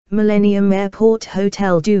Millennium Airport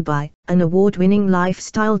Hotel Dubai, an award-winning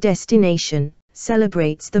lifestyle destination,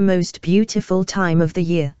 celebrates the most beautiful time of the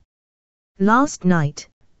year. Last night,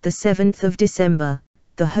 the 7th of December,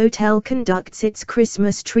 the hotel conducts its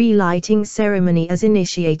Christmas tree lighting ceremony as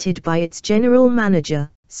initiated by its general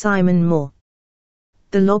manager, Simon Moore.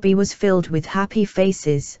 The lobby was filled with happy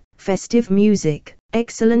faces, festive music,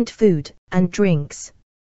 excellent food, and drinks.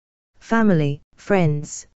 Family,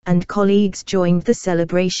 friends, and colleagues joined the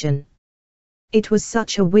celebration. It was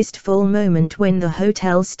such a wistful moment when the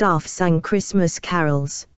hotel staff sang Christmas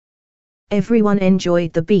carols. Everyone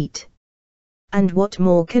enjoyed the beat. And what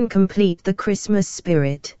more can complete the Christmas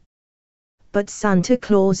spirit but Santa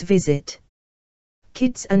Claus visit?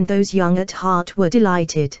 Kids and those young at heart were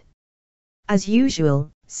delighted. As usual,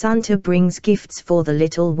 Santa brings gifts for the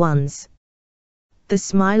little ones. The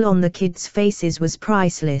smile on the kids' faces was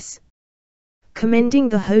priceless, commending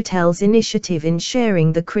the hotel's initiative in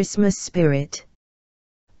sharing the Christmas spirit,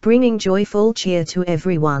 bringing joyful cheer to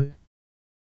everyone.